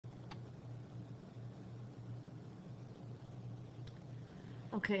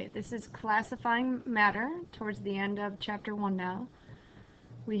Okay, this is classifying matter towards the end of chapter 1 now.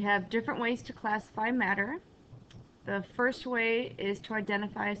 We have different ways to classify matter. The first way is to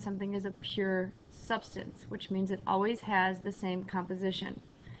identify something as a pure substance, which means it always has the same composition.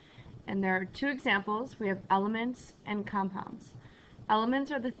 And there are two examples. We have elements and compounds.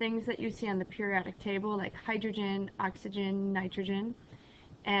 Elements are the things that you see on the periodic table, like hydrogen, oxygen, nitrogen,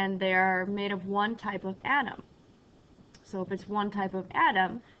 and they are made of one type of atom. So if it's one type of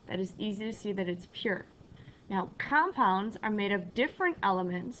atom, that is easy to see that it's pure. Now, compounds are made of different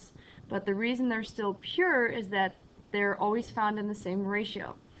elements, but the reason they're still pure is that they're always found in the same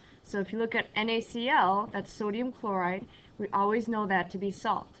ratio. So if you look at NaCl, that's sodium chloride, we always know that to be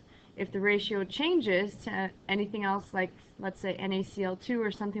salt. If the ratio changes to anything else, like let's say NaCl2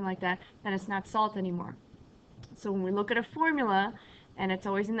 or something like that, then it's not salt anymore. So when we look at a formula and it's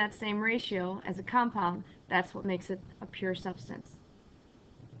always in that same ratio as a compound, that's what makes it a pure substance.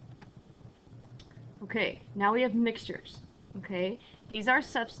 Okay, now we have mixtures. Okay, these are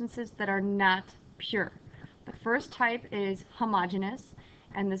substances that are not pure. The first type is homogeneous,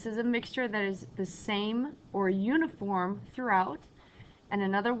 and this is a mixture that is the same or uniform throughout, and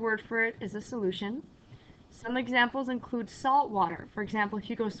another word for it is a solution. Some examples include salt water. For example, if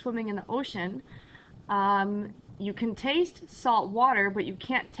you go swimming in the ocean, you can taste salt water, but you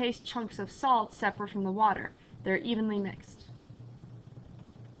can't taste chunks of salt separate from the water. They're evenly mixed.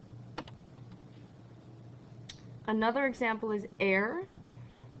 Another example is air.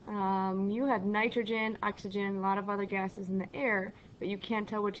 You have nitrogen, oxygen, a lot of other gases in the air, but you can't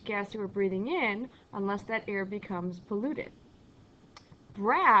tell which gas you are breathing in unless that air becomes polluted.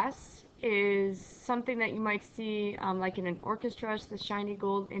 Brass is something that you might see like in an orchestra, the shiny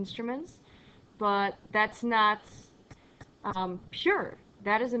gold instruments, but that's not pure.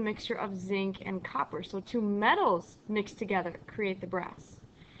 That is a mixture of zinc and copper. So two metals mixed together create the brass.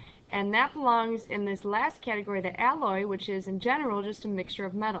 And that belongs in this last category, the alloy, which is in general just a mixture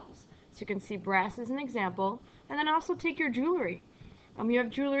of metals. So you can see brass as an example. And then also take your jewelry. You have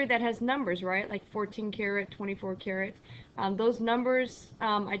jewelry that has numbers, right? Like 14 karat, 24 karat. Those numbers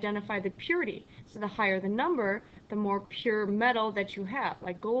identify the purity. So the higher the number, the more pure metal that you have,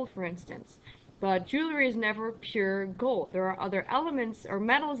 like gold, for instance. But jewelry is never pure gold. There are other elements or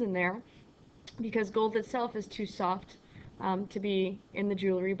metals in there because gold itself is too soft to be in the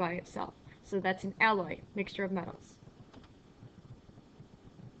jewelry by itself. So that's an alloy, mixture of metals.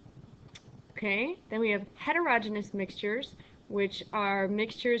 Okay, then we have heterogeneous mixtures, which are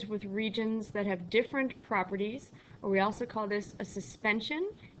mixtures with regions that have different properties, or we also call this a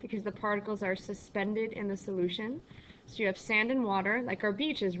suspension because the particles are suspended in the solution. So you have sand and water, like our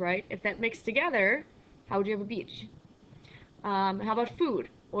beaches, right? If that mixed together, how would you have a beach? How about food?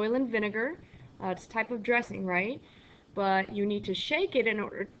 Oil and vinegar, it's a type of dressing, right? But you need to shake it in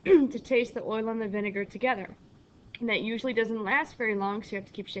order to taste the oil and the vinegar together. And that usually doesn't last very long, so you have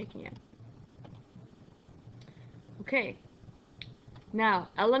to keep shaking it. Okay, now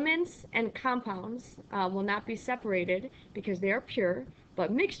elements and compounds will not be separated because they are pure,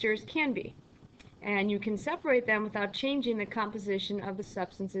 but mixtures can be. And you can separate them without changing the composition of the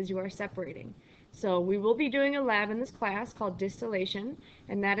substances you are separating. So we will be doing a lab in this class called distillation,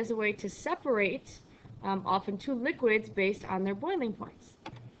 and that is a way to separate often two liquids based on their boiling points.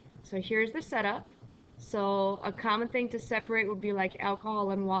 So here's the setup. So a common thing to separate would be like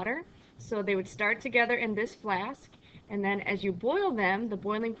alcohol and water. So they would start together in this flask, and then as you boil them, the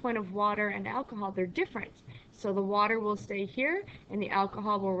boiling point of water and alcohol, they're different. So the water will stay here, and the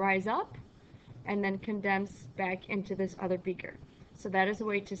alcohol will rise up, and then condense back into this other beaker. So that is a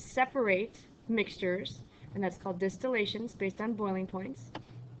way to separate mixtures, and that's called distillations based on boiling points.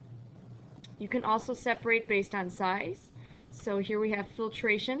 You can also separate based on size. So here we have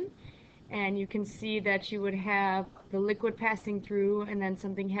filtration, and you can see that you would have the liquid passing through and then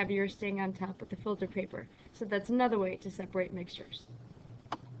something heavier staying on top with the filter paper. So that's another way to separate mixtures.